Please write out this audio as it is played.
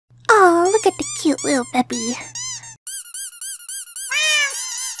Look at the cute little baby.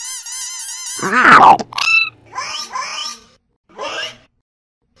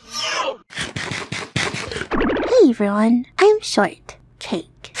 Hey everyone, I'm Shortcxke.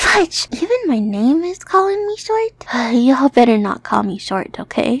 Fudge! Even my name is calling me short? Y'all better not call me short,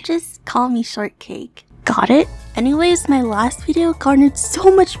 okay? Just call me Shortcxke. Got it? Anyways, my last video garnered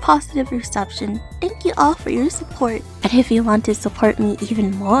so much positive reception. Thank you all for your support. And if you want to support me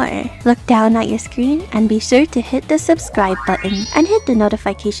even more, look down at your screen and be sure to hit the subscribe button and hit the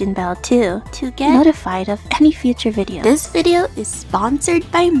notification bell too to get notified of any future videos. This video is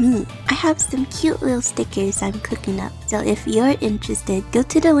sponsored by me. I have some cute little stickers I'm cooking up. So if you're interested, go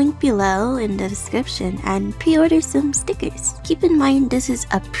to the link below in the description and pre-order some stickers. Keep in mind this is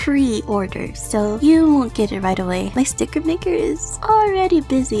a pre-order, so you won't get it right away. My sticker maker is already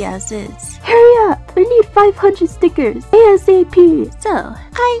busy as is. Hurry up! I need 500 stickers ASAP! So,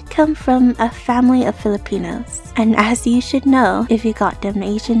 I come from a family of Filipinos. And as you should know, if you got them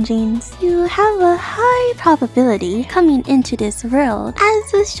Asian genes, you have a high probability coming into this world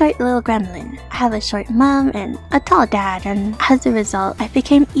as a short little gremlin. I have a short mom and a tall dad, and as a result, I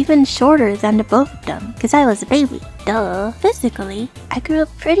became even shorter than the both of them because I was a baby. Duh. Physically, I grew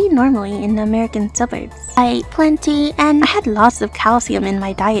up pretty normally in the American suburbs. I ate plenty and I had lots of calcium in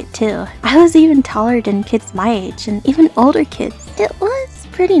my diet too. I was even taller than kids my age and even older kids. It was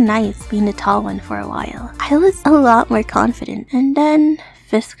pretty nice being the tall one for a while. I was a lot more confident, and then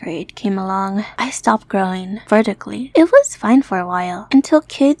 5th grade came along. I stopped growing vertically. It was fine for a while until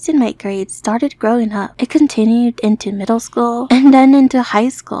kids in my grade started growing up. It continued into middle school and then into high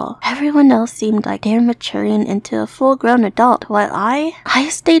school. Everyone else seemed like they're maturing into a full-grown adult while I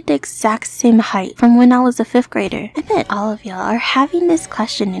stayed the exact same height from when I was a 5th grader. I bet all of y'all are having this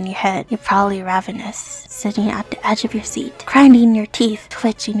question in your head. You're probably ravenous, sitting at the edge of your seat, grinding your teeth,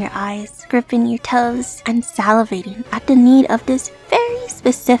 twitching your eyes, gripping your toes, and salivating at the need of this very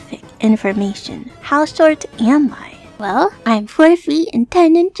specific information. How short am I? Well, I'm 4 feet and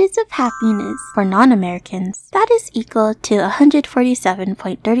 10 inches of happiness. For non-Americans, that is equal to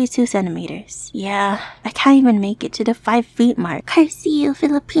 147.32 centimeters. Yeah, I can't even make it to the 5 feet mark. Curse you,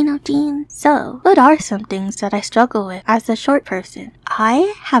 Filipino genes. So, what are some things that I struggle with as a short person?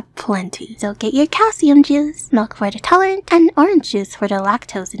 I have plenty. So get your calcium juice, milk for the tolerant, and orange juice for the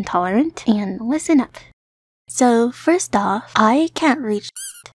lactose intolerant, and listen up. So first off, I can't reach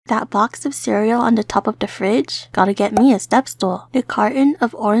that box of cereal on the top of the fridge. Gotta get me a step stool. The carton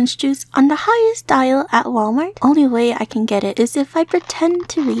of orange juice on the highest aisle at Walmart. Only way I can get it is if I pretend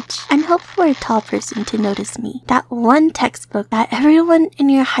to reach and hope for a tall person to notice me. That one textbook that everyone in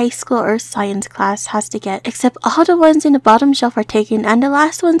your high school earth science class has to get, except all the ones in the bottom shelf are taken and the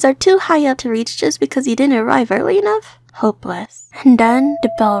last ones are too high up to reach just because you didn't arrive early enough. Hopeless. And then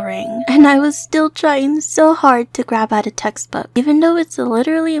the bell rang, and I was still trying so hard to grab at a textbook, even though it's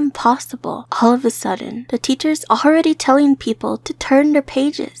literally impossible. All of a sudden, the teacher's already telling people to turn their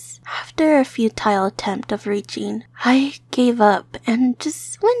pages. After a futile attempt of reaching, I gave up and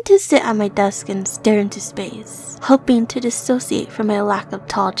just went to sit at my desk and stare into space, hoping to dissociate from my lack of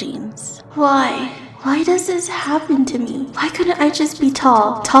tall genes. Why? Why does this happen to me? Why couldn't I just be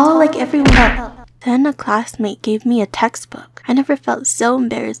tall? Tall like everyone else? Then a classmate gave me a textbook. I never felt so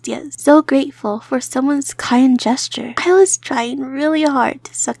embarrassed yet so grateful for someone's kind gesture. I was trying really hard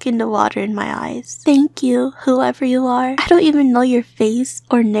to suck in the water in my eyes. Thank you, whoever you are. I don't even know your face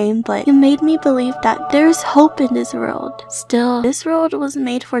or name, but you made me believe that there's hope in this world. Still, this world was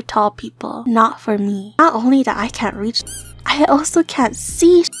made for tall people, not for me. Not only that I can't reach, I also can't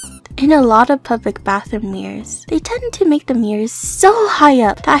see. In a lot of public bathroom mirrors, they tend to make the mirrors so high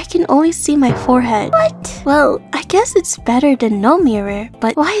up that I can only see my forehead. What? Well, I guess it's better than no mirror,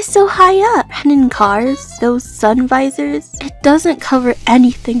 but why so high up? And in cars, those sun visors, it doesn't cover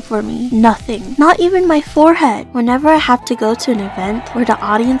anything for me. Nothing. Not even my forehead. Whenever I have to go to an event where the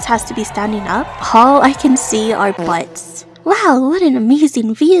audience has to be standing up, all I can see are butts. Wow, what an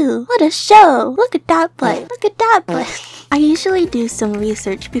amazing view! What a show! Look at that butt! Look at that butt! I usually do some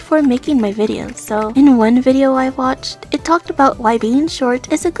research before making my videos, so in one video I watched, it talked about why being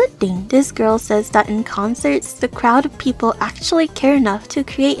short is a good thing. This girl says that in concerts, the crowd of people actually care enough to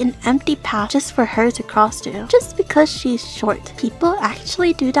create an empty path just for her to cross through, just because because she's short. People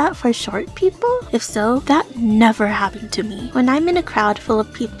actually do that for short people? If so, that never happened to me. When I'm in a crowd full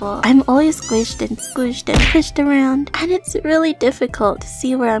of people, I'm always squished and squished and pushed around, and it's really difficult to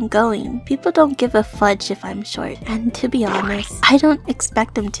see where I'm going. People don't give a fudge if I'm short, and to be honest, I don't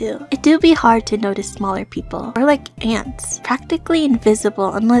expect them to. It do be hard to notice smaller people. We're like ants, practically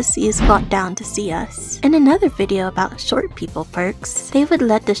invisible unless you squat down to see us. In another video about short people perks, they would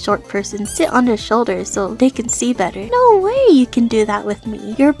let the short person sit on their shoulders so they can see better. No way you can do that with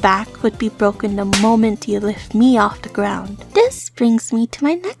me. Your back would be broken the moment you lift me off the ground. This brings me to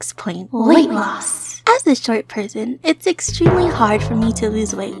my next point, weight loss. As a short person, it's extremely hard for me to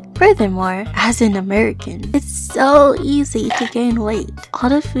lose weight. Furthermore, as an American, it's so easy to gain weight. All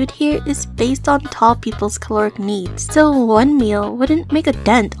the food here is based on tall people's caloric needs, so one meal wouldn't make a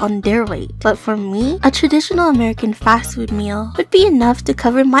dent on their weight. But for me, a traditional American fast food meal would be enough to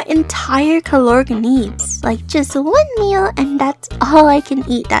cover my entire caloric needs. Like just one meal, and that's all I can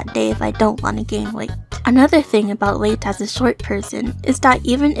eat that day if I don't want to gain weight. Another thing about weight as a short person is that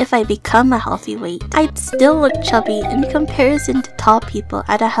even if I become a healthy weight, I'd still look chubby in comparison to tall people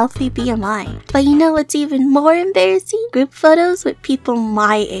at a healthy BMI. But you know what's even more embarrassing? Group photos with people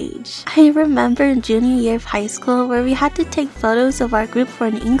my age. I remember in junior year of high school where we had to take photos of our group for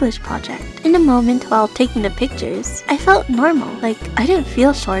an English project. In the moment while taking the pictures, I felt normal, like I didn't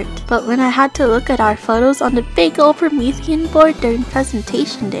feel short. But when I had to look at our photos on the big old Promethean board during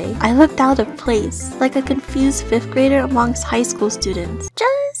presentation day, I looked out of place, like a confused 5th grader amongst high school students.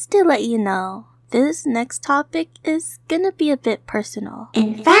 Just to let you know, this next topic is gonna be a bit personal.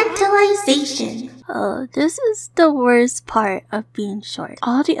 Infantilization. Oh, this is the worst part of being short.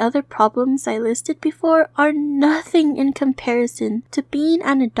 All the other problems I listed before are nothing in comparison to being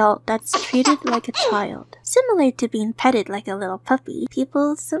an adult that's treated like a child. Similar to being petted like a little puppy,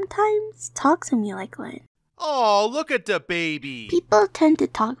 people sometimes talk to me like one. Oh, look at the baby. People tend to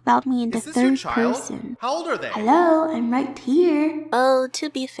talk about me in the third person. How old are they? Hello, I'm right here. Oh,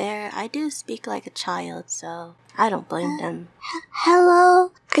 to be fair, I do speak like a child, so I don't blame them.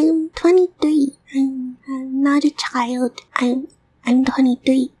 Hello, I'm 23. I'm not a child. I'm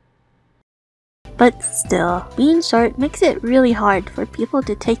 23. But still, being short makes it really hard for people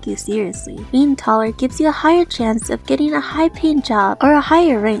to take you seriously. Being taller gives you a higher chance of getting a high-paying job or a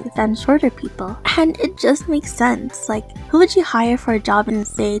higher rank than shorter people. And it just makes sense. Like, who would you hire for a job in,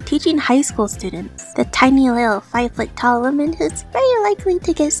 say, teaching high school students? The tiny little 5-foot-tall woman who's very likely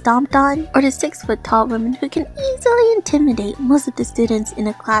to get stomped on? Or the 6-foot-tall woman who can easily intimidate most of the students in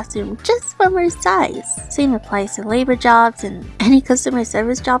a classroom just from her size? Same applies to labor jobs and any customer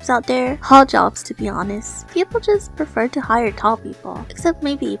service jobs out there. All jobs, to be honest. People just prefer to hire tall people, except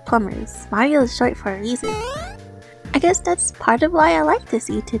maybe plumbers. Mario is short for a reason. I guess that's part of why I like this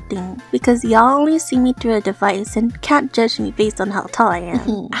YouTube thing, because y'all only see me through a device and can't judge me based on how tall I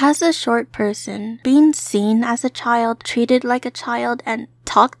am. As a short person, being seen as a child, treated like a child, and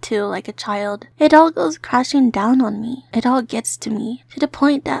talked to like a child, it all goes crashing down on me. It all gets to me, to the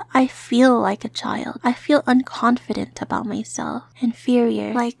point that I feel like a child. I feel unconfident about myself,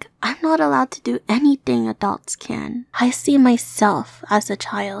 inferior, like I'm not allowed to do anything adults can. I see myself as a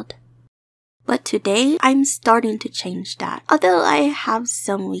child. But today, I'm starting to change that. Although I have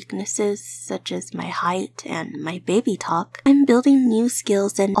some weaknesses, such as my height and my baby talk, I'm building new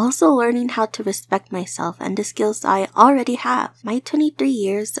skills and also learning how to respect myself and the skills I already have. My 23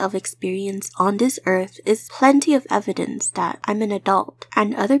 years of experience on this earth is plenty of evidence that I'm an adult,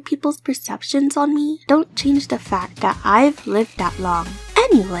 and other people's perceptions on me don't change the fact that I've lived that long.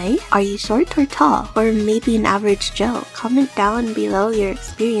 Anyway, are you short or tall? Or maybe an average Joe? Comment down below your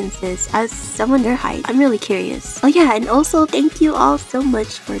experiences as someone your height. I'm really curious. Oh yeah, and also thank you all so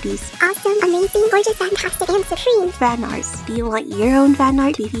much for these awesome, amazing, gorgeous, fantastic, and supreme fan arts. Do you want your own fan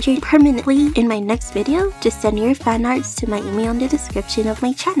art to be featured permanently in my next video? Just send your fan arts to my email in the description of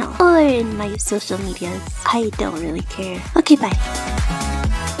my channel or in my social medias. I don't really care. Okay, bye.